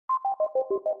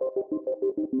Hey,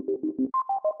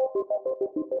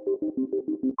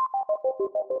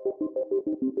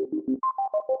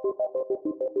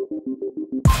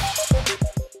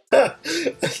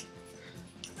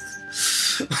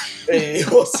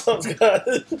 what's up,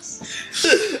 guys?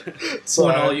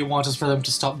 When all you want is for them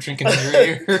to stop drinking in your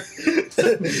ear.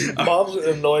 Mom's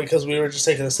annoyed because we were just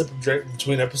taking a sip of drink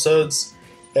between episodes,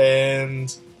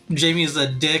 and Jamie's a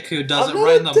dick who does it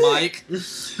right in the mic.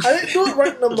 I didn't do it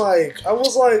right in the mic. I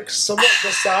was like somewhat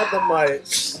beside the mic.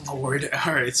 Lord.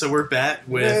 Alright, so we're back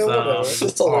with our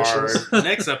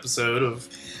next episode of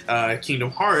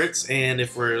Kingdom Hearts, and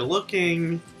if we're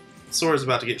looking, Sora's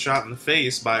about to get shot in the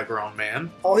face by a grown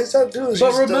man. All he's got to do is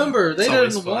But remember, they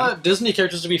didn't want Disney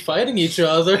characters to be fighting each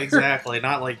other. Exactly,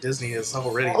 not like Disney is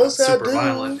already all super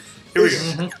violent. Here we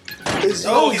go.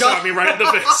 Oh, he shot me right in the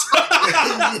face.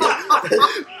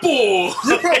 Bull.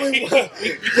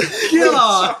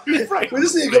 We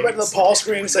just need to go back to the pause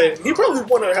screen and say, he probably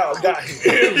wondered how it got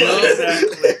here.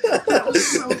 Exactly. That was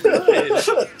so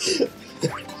good.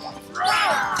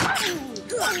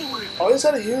 All he's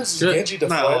got to use is Genji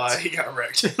deflect. No, he got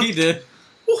wrecked. He did.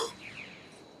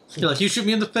 You're like, you shoot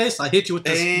me in the face, I hit you with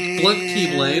this blunt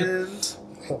keyblade.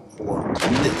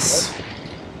 This.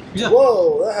 Yeah.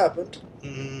 Whoa, that happened.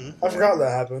 I forgot that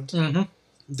happened.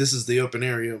 This is the open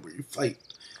area where you fight.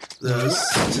 Bro.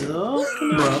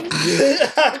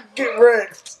 Get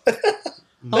wrecked.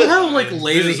 I like how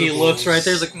lazy he looks right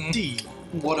there. He's like,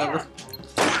 whatever.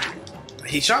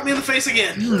 He shot me in the face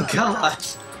again. God.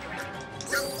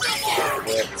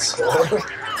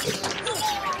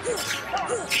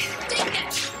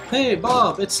 Hey,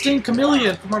 Bob, it's Sting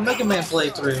Chameleon from our Mega Man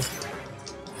playthrough.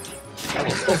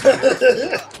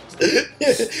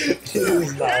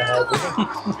 He's not happy.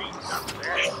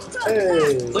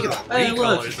 Hey, look at that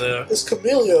recolors though. It's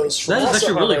Camellios from that is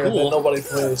actually really cool. that nobody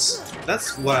plays.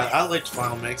 That's what I liked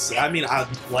Final Mix. I mean, I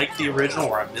like the original,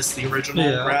 or I missed the original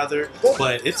rather,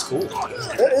 but it's cool.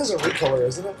 That is a recolor,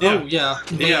 isn't it? Yeah. Oh yeah.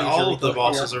 Yeah, all of the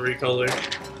bosses are recolored.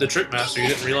 The Trick Master, you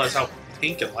didn't realize how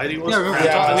pink and light he was. Yeah, remember we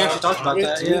actually talked about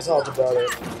that. We talked about it.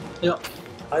 Yep.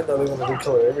 I know they're gonna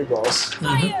recolor every boss.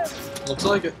 Looks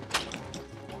like it.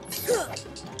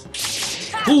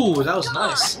 Ooh, that was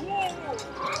nice.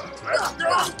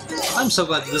 I'm so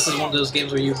glad that this is one of those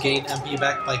games where you gain MP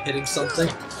back by hitting something.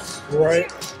 Right.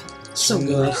 So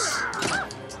good.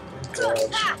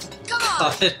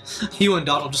 God. You and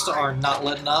Donald just are not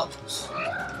letting up.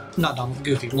 Not Donald,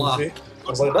 Goofy. Blah. I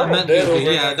was like, I meant dead Goofy.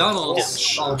 over Yeah,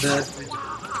 Donald's all dead.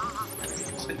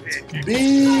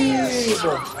 Beam!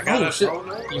 Oh shit.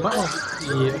 You might want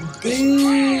to... Yeah.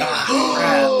 Beam!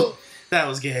 That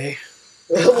was gay.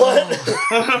 What?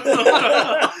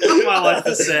 My life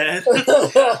is sad.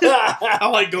 I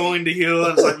like going to heal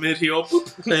and it's like mid-heal.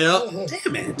 Yep.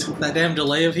 Damn it. That damn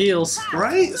delay of heals.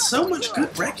 Right? So much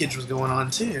good wreckage was going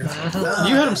on too. You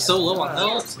had him so low on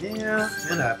health. Yeah,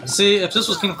 it happened. See, if this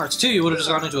was Kingdom Hearts 2, you would have just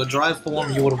gone into a drive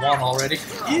form, you would have won already.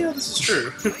 Yeah, this is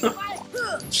true.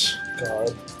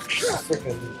 God.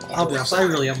 I'll be honest, I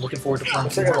really am looking forward to playing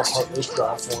Kingdom Hearts 2. I think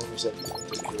drive forms are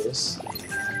ridiculous.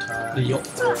 Yup.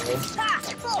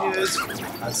 Yeah, it's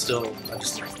cool. I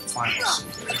just like finals.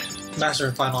 Master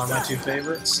and Final are my two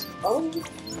favorites.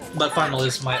 But Final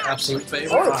is my absolute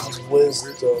favorite.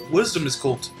 Wisdom is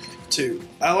cool too.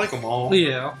 I like them all.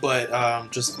 Yeah. But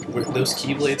just with those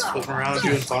keyblades flipping around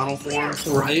you in final form.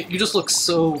 Right? You just look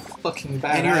so fucking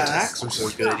bad. And your attacks are so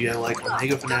good. You have like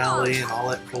Omega Finale and all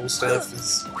that cool stuff.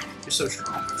 You're so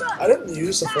strong. I didn't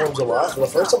use the forms a lot, but the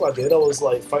first time I did, I was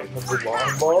like fighting the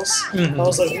Mulan boss. I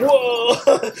was like, whoa!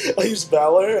 I used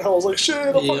Valor, and I was like, shit,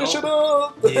 I'm fucking shit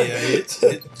up! Yeah,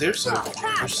 they're so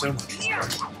much fun.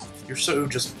 You're so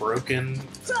just broken.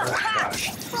 Oh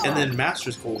gosh. And then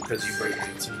Master's cool because you break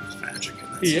into his magic and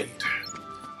that's neat.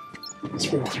 It's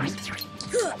pretty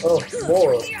cool. Oh,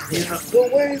 more. Yeah. No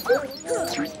way!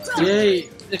 Yay!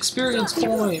 Experience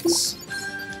points!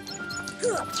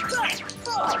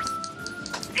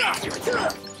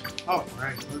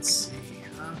 Alright, let's see.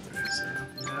 Okay, so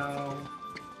now.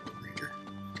 Reader.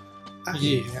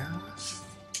 Yeah.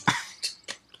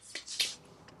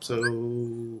 So.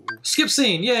 Skip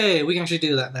scene! Yay! We can actually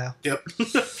do that now. Yep.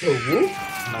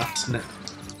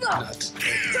 Not.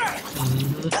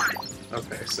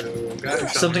 Okay, so.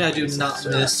 Something I do not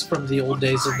miss from the old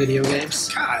days of video games.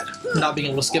 God. Not being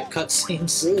able to skip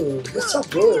cutscenes. Dude, that's so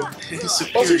good.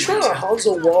 Was he trying to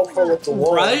Hanzo wall crawl up the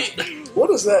wall? Right? What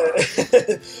is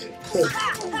that?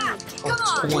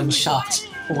 One shot,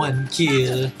 one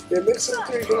kill. It makes some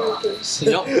 3 characters.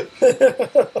 Yep.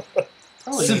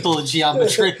 Simple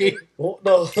geometry. Oh,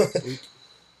 no.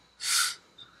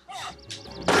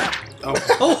 Oh.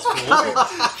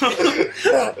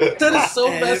 That is so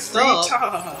messed up.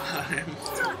 Time.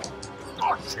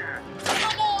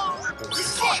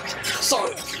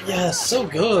 So, yeah, so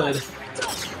good.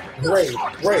 Brave.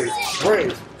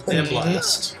 And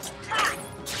blast.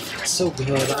 So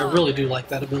good. I really do like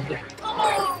that ability. You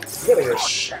gotta get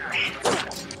shot.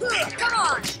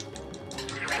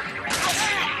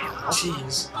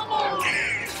 Jeez.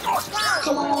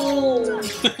 Come on!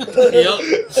 Yep.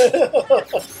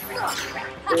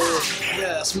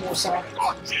 Yes, more song.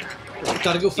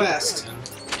 Gotta go fast.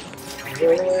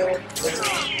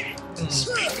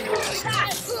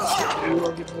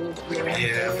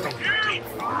 Yeah.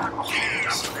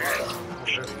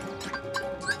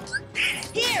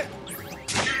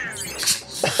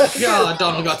 God,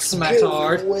 Donald got smacked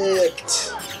hard.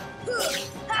 Whipped.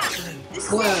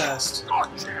 Blast. God.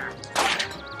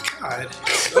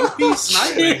 OP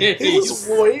sniping. He was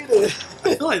waiting.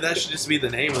 I feel like that should just be the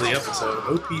name of the episode.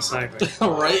 OP sniping.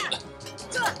 Right?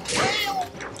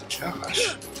 Gosh. I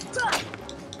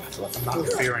feel like I'm not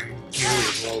faring nearly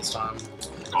as well this time.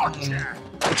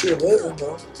 But you're living,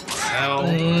 though. No.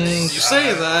 You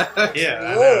say that. Yeah, I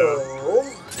know.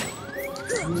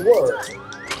 Whoa. You were.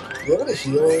 You have any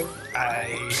healing?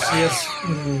 Yes.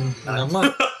 Never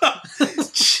mind.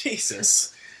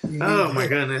 Jesus. Oh my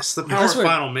goodness. The power That's where-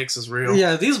 final mix is real.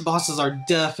 Yeah, these bosses are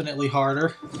definitely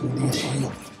harder.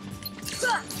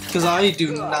 Because I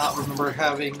do not remember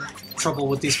having trouble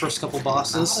with these first couple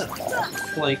bosses.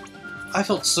 Like, I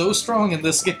felt so strong in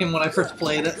this game when I first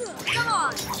played it.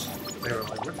 They were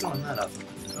like, we're throwing that up.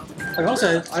 Like,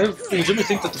 honestly, I legitimately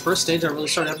think that the first stage I really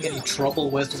started having any trouble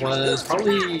with was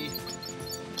probably...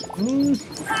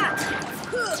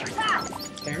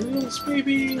 aerials,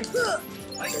 maybe?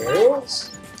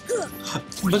 Aerials?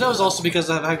 But that was also because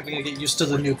of having to get used to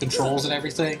the new controls and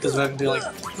everything, because of having to do, like,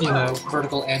 you know,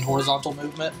 vertical and horizontal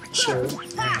movement. Sure.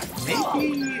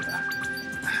 Maybe...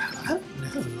 I don't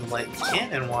know. Like,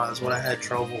 canon-wise, what I had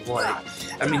trouble with, like...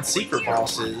 I mean, secret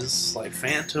bosses, like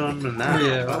Phantom and that.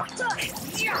 Yeah.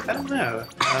 I don't know.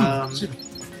 I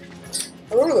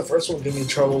remember the first one giving me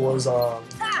trouble was the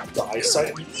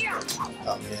eyesight.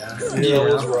 Oh, yeah. Yeah,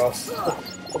 it was rough. I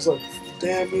was like,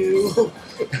 damn you.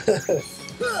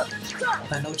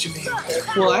 I know what you mean.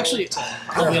 Well, actually,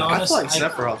 I'll be honest. I feel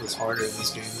like Sephiroth is harder in this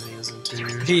game than he is in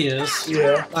 2. He is.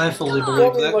 Yeah. I fully Well, I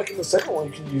believe mean, that. like in the second one,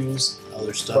 you can use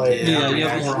other stuff. like, Yeah, you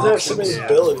have more you have so many options.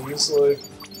 abilities. Like,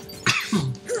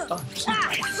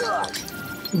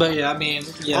 But yeah, I mean,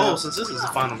 yeah. Oh, since this is the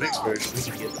final mix version, we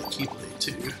can get the Keyblade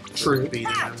too. True. Beating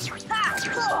him.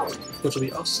 Which will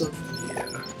be awesome.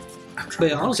 Yeah. But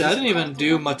yeah, honestly, I didn't even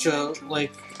do much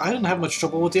like, I didn't have much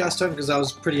trouble with the Ice Titan because I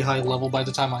was pretty high level by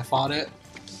the time I fought it.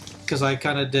 Because I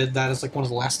kind of did that as like one of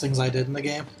the last things I did in the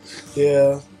game.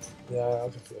 yeah. Yeah, I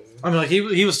can feel you. I mean, like,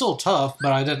 he was still tough,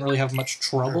 but I didn't really have much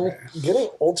trouble. Okay. Getting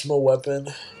Ultima Weapon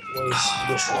was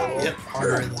the struggle. Yep,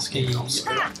 harder in this game. Also.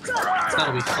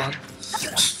 That'll be fun.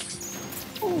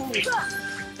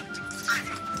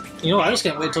 You know, I just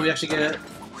can't wait until we actually get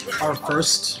our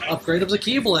first upgrade of the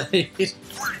Keyblade.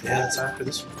 Yeah, it's after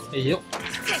this one. Yep.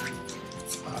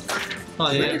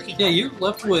 Oh, yeah. Yeah, you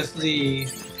left with the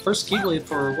first Keyblade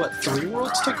for, what, 3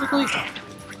 worlds, technically?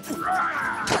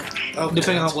 Oh,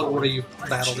 Depending on what order you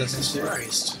battled in this year.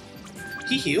 Christ.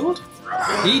 He healed?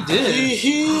 He did. He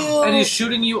healed. And he's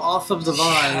shooting you off of the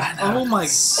vine. Oh my...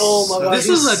 Oh my god. This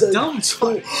is a dumb...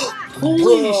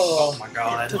 Holy... Oh my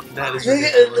god. That is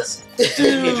ridiculous. He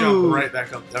jumped Dude. right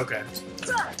back up. Okay.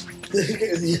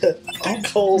 Yeah.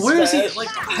 Where is he? Like,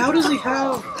 how does he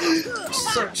have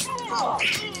such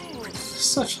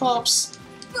hops?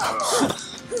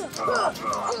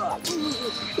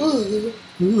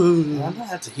 I'm gonna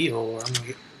have to heal or I'm gonna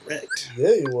get wrecked.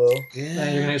 Yeah, you will. Yeah.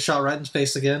 And you're gonna get shot right in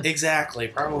space again. Exactly.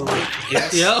 Probably.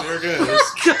 Yes. Yep. There it goes.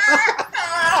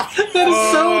 That is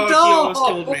so He dumb. almost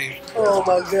killed me. Oh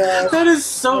my god. That is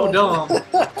so dumb.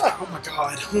 Oh my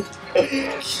god.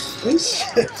 This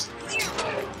shit.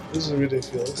 This is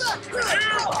ridiculous.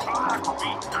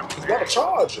 He's got a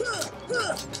charge.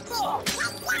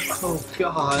 Oh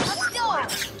god.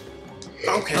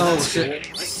 Okay. Oh that's shit.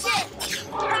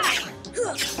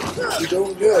 You're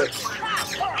doing good.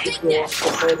 Keep going.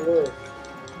 Hard work.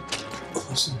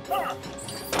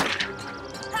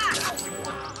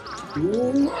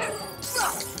 Ooh.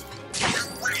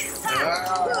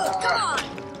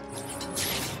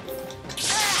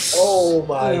 Oh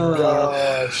my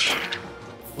gosh.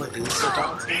 What is the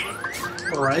dog?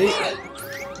 Right?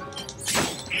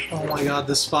 Oh my god,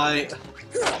 this fight.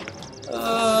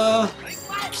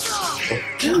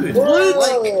 Dude, What?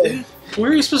 like,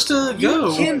 Where are you supposed to go?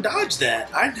 you can dodge that.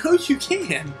 I know you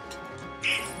can.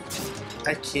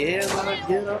 I cannot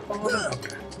get up on it.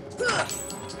 Okay.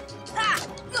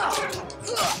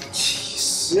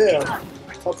 Yeah.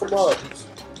 Fuck him up.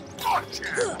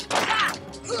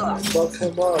 Fuck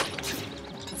him up.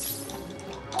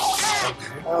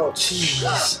 Ouch.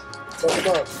 Jeez. Fuck him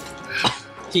up.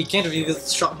 He can't if he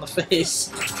gets shot in the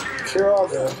face. Cure on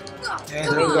there.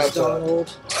 And there goes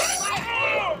Donald.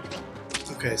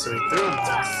 Okay, so he threw him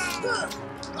off.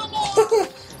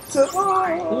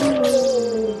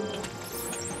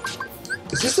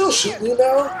 Is he still shooting you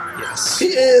now? Yes. He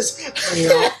is.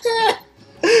 Yeah.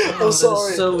 I'm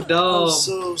sorry. So dumb. I'm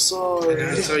so sorry.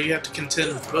 And so you have to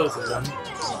contend with both of them.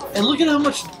 And look at how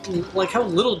much, like how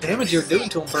little damage you're doing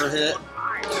to him per hit.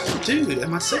 Dude,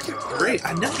 and my second rate,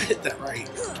 I never hit that right.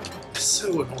 It's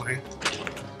so annoying.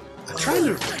 I'm trying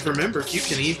to remember if you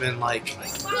can even, like,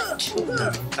 kill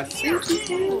them. I think you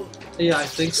can. Yeah, I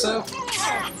think so.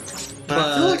 But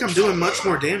I feel like I'm doing much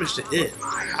more damage to it.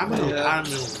 I'm gonna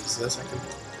lose this.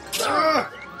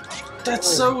 That's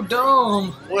so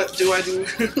dumb. What do I do?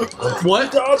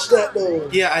 What? Dodge that though.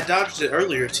 Yeah, I dodged it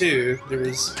earlier too. There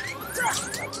was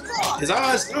his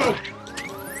eyes. Oh.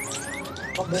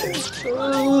 Oh, man. Kill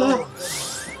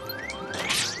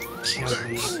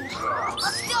me.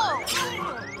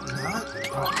 Not?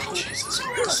 Oh, Jesus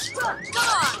Christ.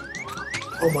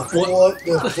 Oh my god.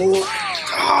 What the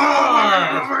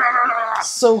fuck?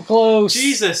 So close.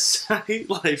 Jesus, I hate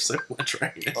life so much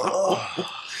right now.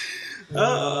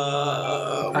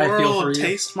 I feel for World, you.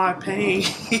 taste my pain.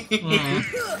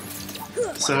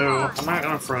 So, I'm not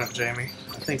gonna front, Jamie.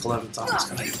 I think 11 times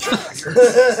gonna get triggered.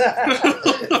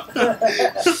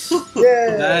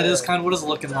 Yeah. That is kind of what it's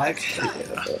looking like.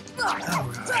 Yeah.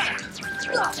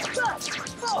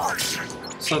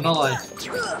 So no lie,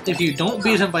 if you don't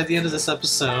beat him by the end of this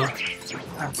episode,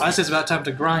 I say it's about time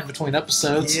to grind between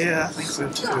episodes. Yeah, I think so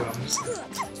too. I'm just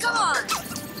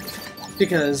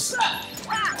Because,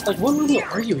 like, what level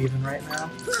are you even right now?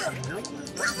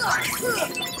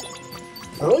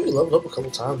 I know you leveled up a couple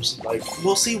times. Like,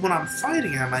 well, see, when I'm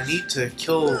fighting him, I need to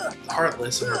kill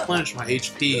Heartless and replenish my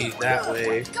HP that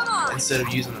way instead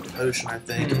of using a potion, I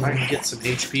think. If I can get some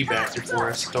HP back before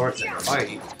I start that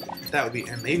fight, that would be...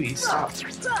 And maybe stop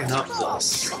picking up the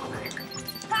Sonic.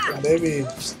 maybe.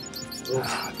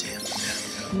 Ah, damn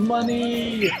it.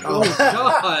 Money! Oh,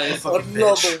 God! fucking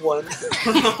Another bitch. one.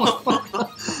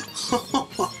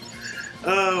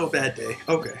 Oh, bad day.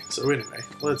 Okay, so anyway,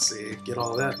 let's see. Get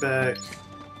all that back.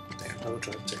 Damn, that would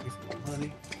try to take me for my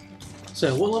money.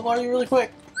 So, what level are you really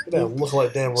quick? Yeah, look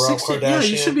like damn Rob 60, Kardashian. yeah,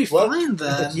 you should be What? fine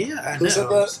then. Yeah, I know. Who said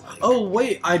that? Oh,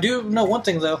 wait, I do know one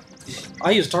thing though.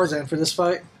 I used Tarzan for this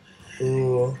fight.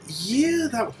 Ooh. Yeah,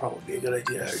 that would probably be a good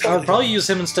idea. Actually. I would probably use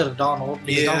him instead of Donald,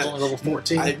 because Yeah. Donald's only level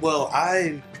 14.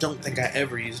 I don't think I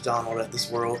ever used Donald at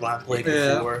this world when I played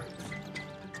Yeah. before.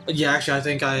 Yeah, actually, I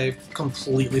think I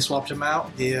completely swapped him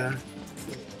out. Yeah.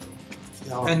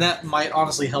 And that might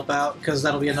honestly help out, because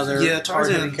that'll be another Tarzan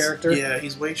hard-hitting character. Yeah,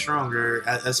 he's way stronger,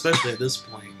 especially at this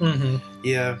point. Mm-hmm.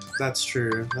 Yeah, that's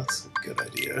true. That's a good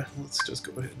idea. Let's just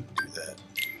go ahead and do that.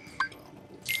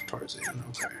 Donald, Tarzan,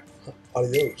 okay.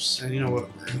 Adios. And you know what?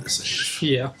 We're in the same.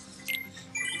 Yeah.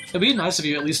 It'd be nice if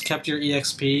you at least kept your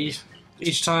EXP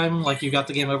each time, like you got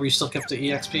the game over, you still kept the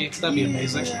EXP. That'd be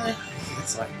amazing.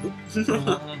 It's like, oop.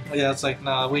 Yeah, it's like,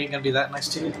 nah, we ain't gonna be that nice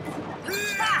to you.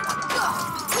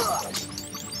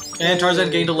 And Tarzan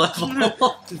gained a level.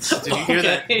 Did you hear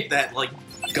Okay. that like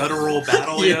guttural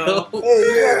battle, Yo. yo? Hey,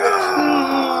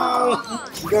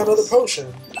 you got another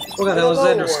potion. We got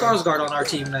Alexander Skarsgård on our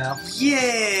team now.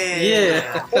 Yeah!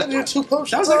 Yeah. And your 2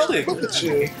 potions. That was actually a Look good at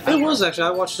you. It was actually,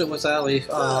 I watched it with Ali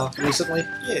recently.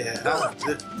 Yeah, I liked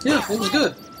it. Yeah, it was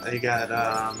good. You got,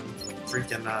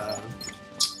 freaking, I'm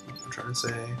trying to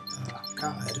say,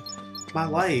 God, my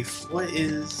life. What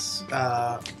is,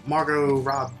 Margot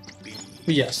Robbie?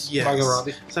 Yes, Yes. Margot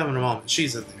Robbie. It's having a moment.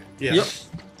 She's in there. Yeah.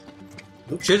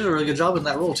 Yep. She did a really good job in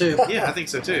that role, too. Yeah, I think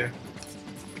so too.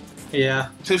 Yeah.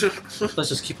 Let's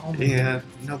just keep on moving. Yeah,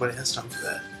 nobody has time for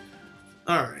that.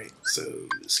 Alright, so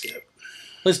skip.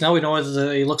 At least now we know why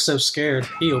he looks so scared.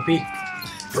 EOP.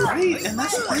 Right? And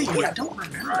that's the thing, I don't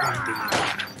remember him being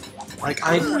that. Like,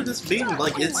 I remember this being,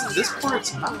 like, this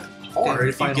part's not hard.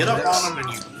 If you get up on him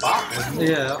and you bop him,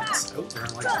 Yeah. it's over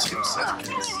in like 2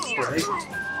 seconds. Right?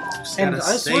 Just And gotta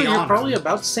I stay swear you're on probably him.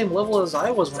 about the same level as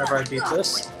I was whenever I beat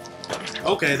this.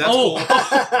 Okay, that's Oh. cool.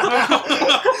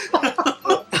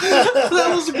 That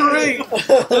was great!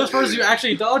 That was first you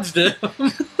actually dodged it.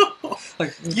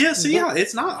 Like, Yeah, see, yeah,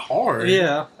 it's not hard.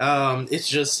 Yeah. It's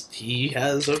just he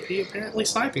has apparently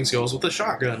sniping skills with a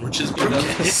shotgun, which is broken.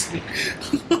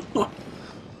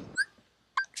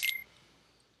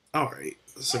 Alright,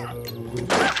 so...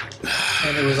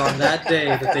 And it was on that day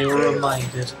that they were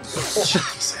reminded.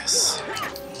 Jesus.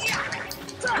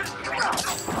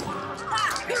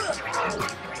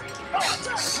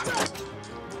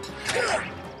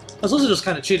 That's also just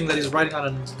kind of cheating that he's riding on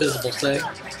an invisible thing.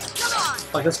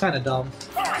 Like, that's kind of dumb.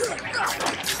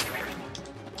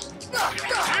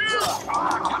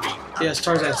 Yes,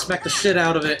 Tarzan, smack the shit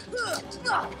out of it.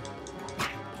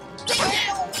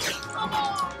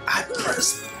 I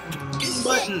pressed the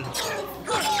button.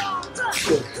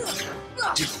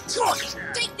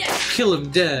 Kill him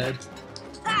dead.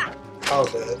 How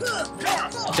dead?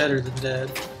 Deader than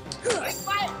dead. I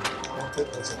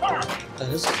think that's it. That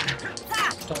is.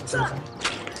 Don't do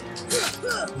that.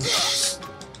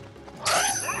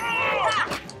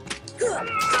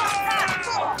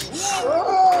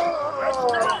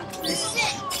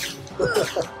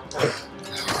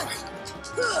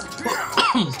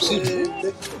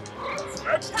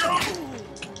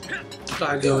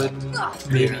 I go ahead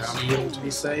and maybe heal to be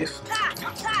safe.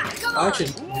 Actually,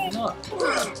 maybe not.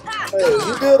 Hey,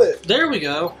 you did it! There we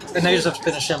go. And now you just have to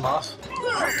finish him off.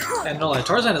 And no, like,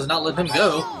 Tarzan has not let him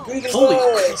go. Holy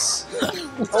Nice.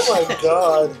 Oh my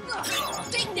god.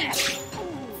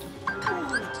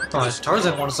 Oh,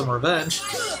 Tarzan wanted some revenge.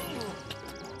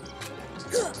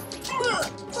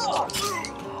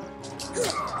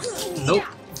 Nope.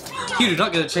 You do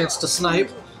not get a chance to snipe.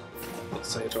 Let's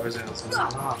say Tarzan is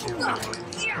not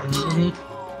Mm-hmm.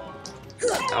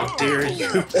 How dare you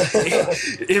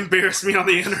embarrass me on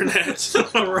the internet?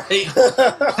 Right.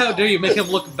 How dare you make him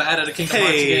look bad at a Kingdom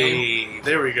Hearts game. Hey,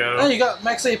 there we go. Oh, you got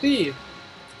max AP.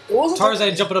 It wasn't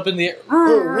Tarzan jumping up in the air.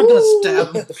 I'm gonna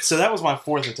stab him. So that was my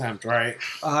 4th attempt, right?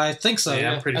 I think so.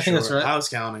 Yeah, I'm pretty I sure. think that's right. I was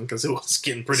counting because it was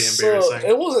getting pretty embarrassing. So,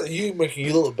 it wasn't you making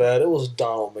you look bad, it was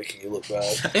Donald making you look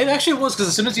bad. It actually was, because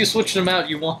as soon as you switched him out,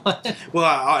 you won. Well,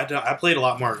 I played a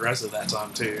lot more aggressive that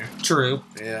time, too. True.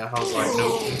 Yeah, I was like,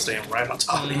 nope, I'm staying right on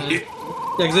top of you. Yeah,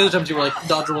 because the other times you were like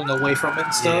dodging away from it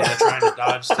and stuff. Yeah, trying to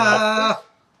dodge stuff.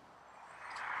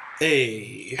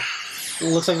 Hey.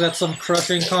 Looks like that's some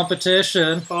crushing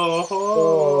competition.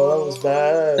 Oh, that was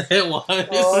bad. It was.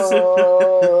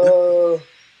 Oh,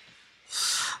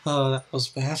 Oh, that was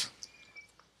bad.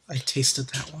 I tasted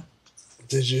that one.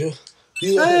 did you?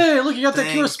 Hey, look, you got the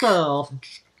Thank- cure spell.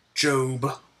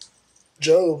 Job.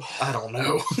 Job, I don't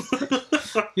know.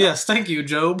 Yes, thank you,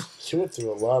 Job. you went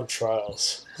through a lot of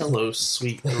trials. Hello,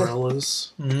 sweet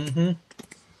gorillas. Mm-hmm.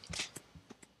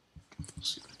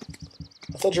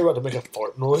 I thought you were about to make a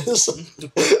fart noise.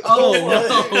 Oh, no.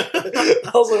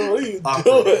 I was like, what are you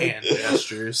Awkward doing? hand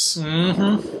gestures.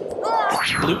 Mm-hmm.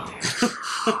 Bloop.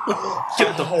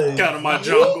 Get the fuck out of my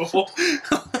jungle.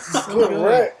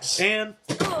 Correct. And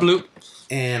Bloop.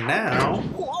 And now,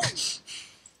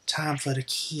 time for the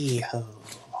keyhole.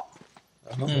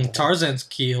 Tarzan's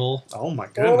keyhole. Oh my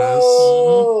goodness.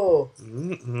 Oh,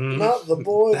 Mm-mm. not the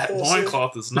boy That pussy.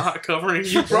 loincloth is not covering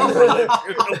you properly. Not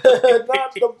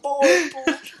the boy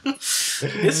pussy.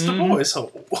 It's the boy's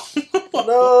hole.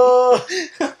 No.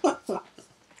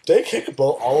 They kick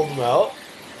all of them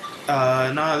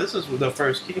out. No, this is the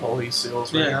first keyhole he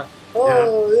seals, right? Yeah.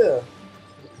 Oh, yeah.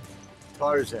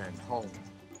 Tarzan, home.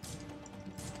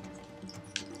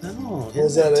 Oh,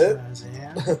 Was that it?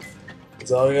 Tarzan.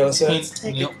 That's all you gotta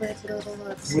say. Yep.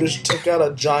 We just took out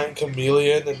a giant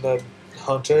chameleon and then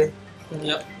Hunter.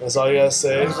 Yep. That's all you gotta I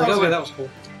say. was like, oh, wait, that was cool.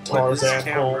 Tarzan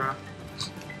home.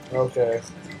 Okay.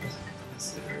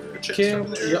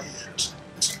 Yep.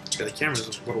 Yeah, the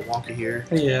camera's a little wonky here.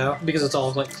 Yeah, because it's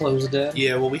all like closed in.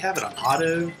 Yeah, well, we have it on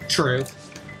auto. True.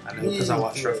 I know because I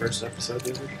watched our first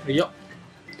episode. Yep.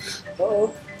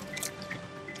 Uh-oh.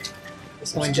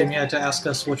 When Jimmy had to ask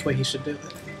us which way he should do it.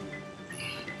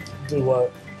 Do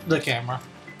what? The camera.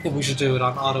 If we should do it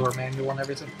on auto or manual and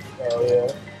everything. Oh,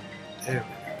 yeah. There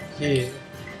Yeah.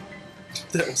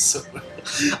 That was so.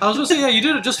 I was gonna say, yeah, you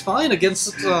did it just fine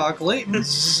against Clayton.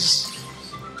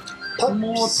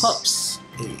 More pups.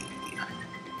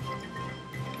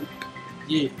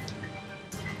 Yeah.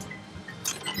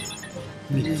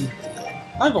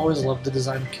 I've always loved the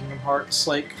design of Kingdom Hearts.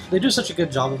 Like, they do such a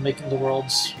good job of making the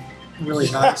worlds really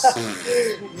nice.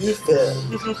 You fit.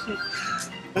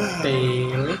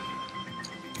 Bailey.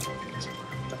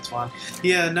 That's fine.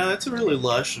 Yeah, no, it's a really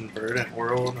lush and verdant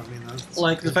world. I mean, that's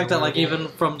Like, the fact that, like, even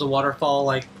from the waterfall,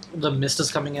 like, the mist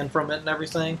is coming in from it and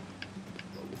everything.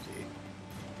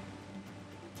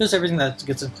 Just everything that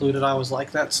gets included, I always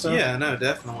like that stuff. Yeah, no,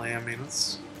 definitely. I mean,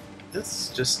 it's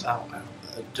just, I don't know,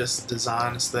 just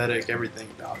design, aesthetic, everything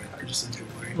about it. I just enjoy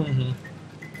Mm-hmm.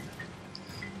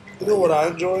 You know what I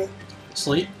enjoy?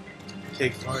 Sleep.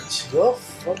 cake tarts. Well,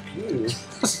 fuck you.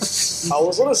 I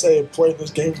was gonna say playing this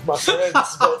game with my friends,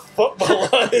 but fuck my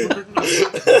life.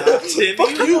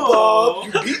 Fuck you, Bob,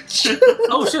 you bitch.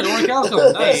 Oh shit, Orange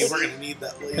Calico. Hey, Nice. we're gonna need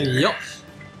that later. Yep.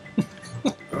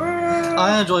 I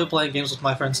I enjoy playing games with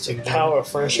my friends too. Jimmy. Power of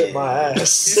friendship, my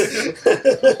ass.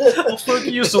 Well, fuck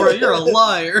you, Sora. You're a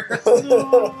liar.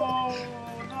 No,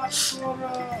 not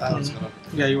Sora. I was gonna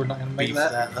Yeah, you were not gonna make beef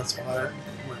that. That's why I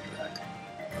went back.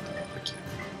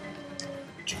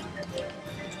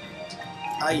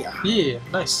 Yeah. Yeah,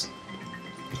 nice.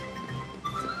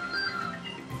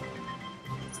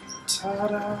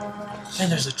 Ta-da!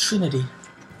 And there's a Trinity.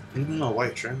 No,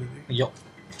 White Trinity. Yup.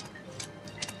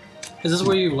 Is this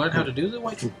where you learn how to do the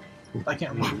white? I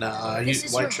can't remember. Nah, This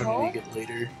is White your Trinity home? get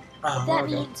later. Oh, That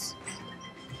okay. means.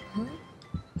 Huh?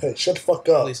 Hey, shut the fuck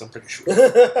At up. least I'm pretty sure.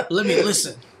 Let me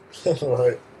listen.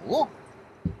 Alright. Look,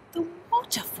 the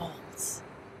waterfalls.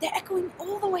 They're echoing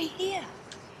all the way here.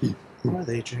 Who are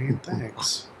they, Jane?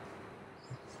 Thanks.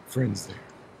 Friends there.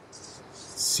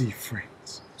 See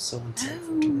friends. So Oh,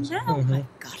 insightful. now Mhm.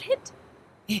 I've got it.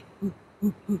 Eh, ooh,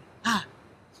 ooh, ooh, ah.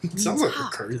 It sounds like a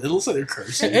curse. It looks like a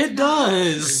curse. It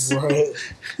does. Right.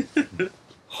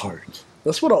 Heart.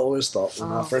 That's what I always thought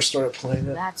when I Oh. first started playing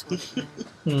it. That's what it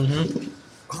hmm meant.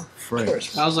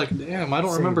 Friends. I was like, damn, I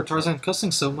don't remember Tarzan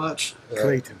cussing so much.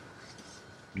 Clayton.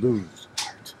 Lose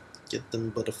heart. Get them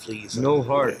butterflies. No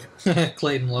heart.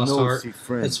 Clayton lost No heart. see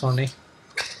friends. It's funny.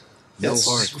 No Yes.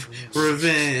 heart.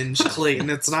 Revenge, Clayton.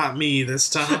 It's not me this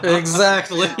time.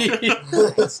 Exactly.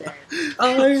 Said,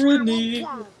 Irony.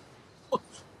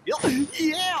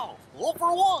 Yeah, all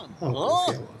for one. Oh,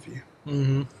 Goofy, I love you.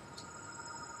 hmm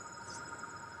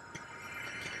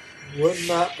Would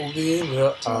not believe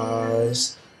your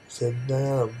eyes. Sit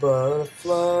down,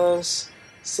 butterflies.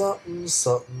 Something,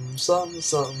 something, something,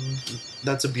 something.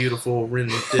 That's a beautiful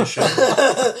rendition.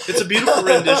 It's a beautiful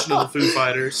rendition of the Foo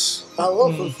Fighters. I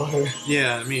love Foo Fire.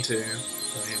 Yeah, me too.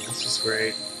 I mean, this is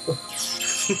great.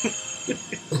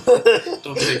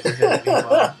 Don't shake your head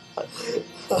at me,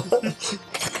 Mom.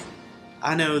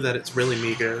 I know that it's really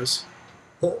Migos.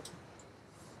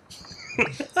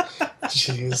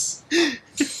 Jeez.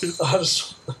 I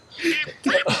just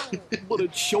But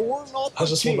it's sure not I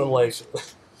just want to like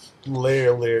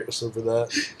layer lyrics over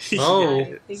that. Oh.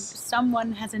 I think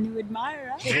someone has a new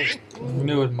admirer.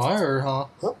 New admirer, huh?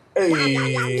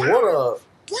 Hey, what up?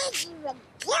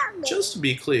 Just to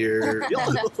be clear,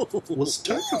 was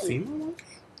Turk a female monkey?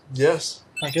 Yes.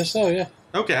 I guess so, yeah.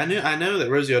 Okay, I know that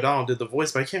Rosie O'Donnell did the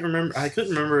voice, but I can't remember. I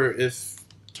couldn't remember if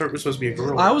Turk was supposed to be a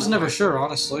girl. I was never sure,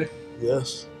 honestly.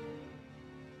 Yes.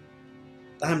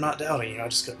 I'm not doubting you. I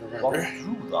just couldn't remember.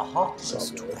 through the heartless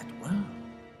Sounds to good. that well.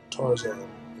 Tarzan.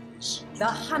 The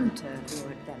hunter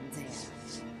lured them there.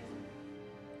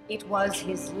 It was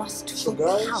his lustful So,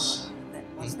 guys- power that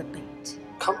was the bait.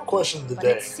 Common question of the But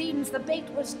day. it seems the bait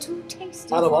was too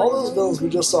tasty. Out of for all his those own villains we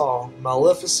greed. just saw,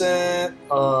 Maleficent,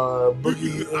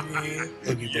 Boogie,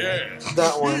 Oogie,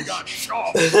 that one. got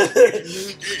sharp.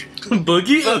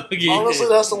 Boogie Oogie. Honestly,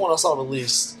 that's the one I saw the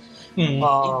least.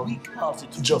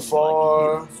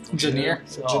 Jafar, Janir.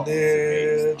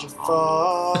 Janir,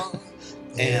 Jafar,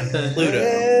 And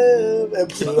Pluto. and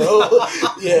Pluto.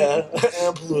 Yeah,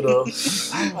 and Pluto.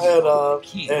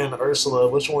 And Ursula.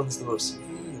 Which one's the most evil?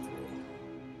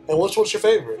 And which one's your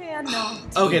favorite? Fear not.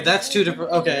 Okay, that's two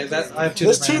different. Okay, that I have two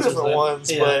There's different two answers different there.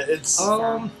 ones, Yeah. but it's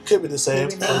could be the same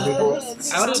for people.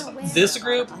 Out of this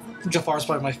group, Jafar's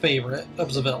probably my favorite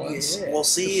of the villains. Well,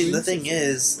 see, the thing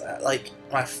is, like,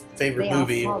 my favorite They are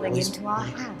movie, or at falling least into our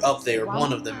hands. up there,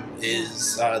 one of them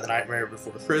is The Nightmare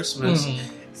Before Christmas. Mhm.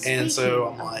 And so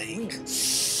I'm like,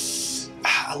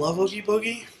 I love Oogie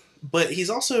Boogie, but he's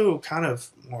also kind of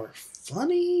more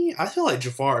funny. I feel like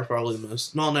Jafar is probably the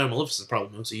most. No, Maleficent's probably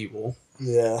the most evil.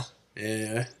 Yeah,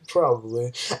 Yeah.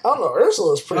 probably. I don't know.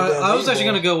 Ursula's pretty. damn I was actually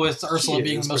evil. going to go with Ursula She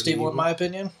being is the most pretty evil, in evil. my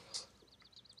opinion.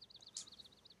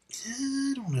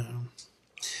 I don't know.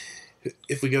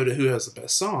 If we go to who has the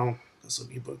best song, that's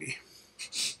Oogie Boogie.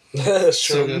 That's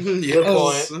So true. good.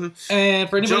 Yes. point. And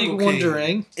for anybody Jungle King.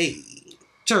 wondering, Hey.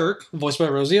 Turk, voiced by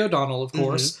Rosie O'Donnell, of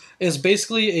course, is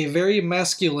basically a very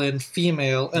masculine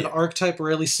female, an Yeah. archetype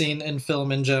rarely seen in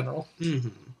film in general. Mm-hmm.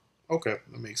 Okay,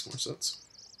 that makes more sense.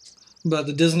 But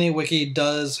the Disney Wiki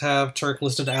does have Turk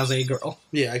listed as a girl.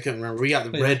 Yeah, I couldn't remember. We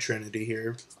got the Yeah. Red Trinity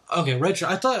here. Okay, Red.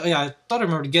 I thought I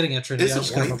remembered getting a Trinity. I Isn't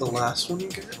just can't White the remember. last one you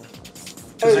get?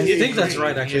 I think that's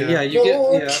right, actually. Yeah, you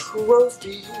Your get. Yeah.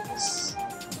 trophies.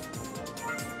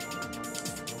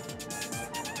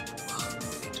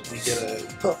 Did we get a...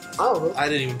 Huh, I don't know. I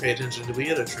didn't even pay attention. Did we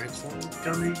get a Transform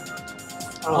coming?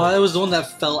 I don't know. It was the one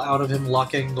that fell out of him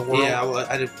locking the world. Yeah, well,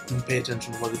 I didn't pay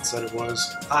attention to what it said it was.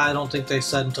 I don't think they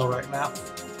said until right now.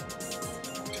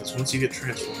 Because once you get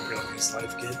Transform gummies,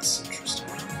 life gets interesting.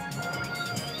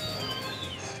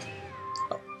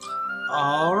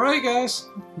 Alright, guys.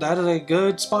 That is a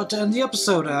good spot to end the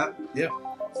episode at. Yeah.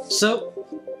 So,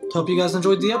 hope you guys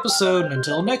enjoyed the episode, and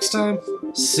until next time,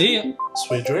 see ya!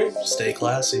 Sweet dreams. Stay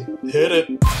classy. Hit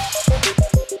it.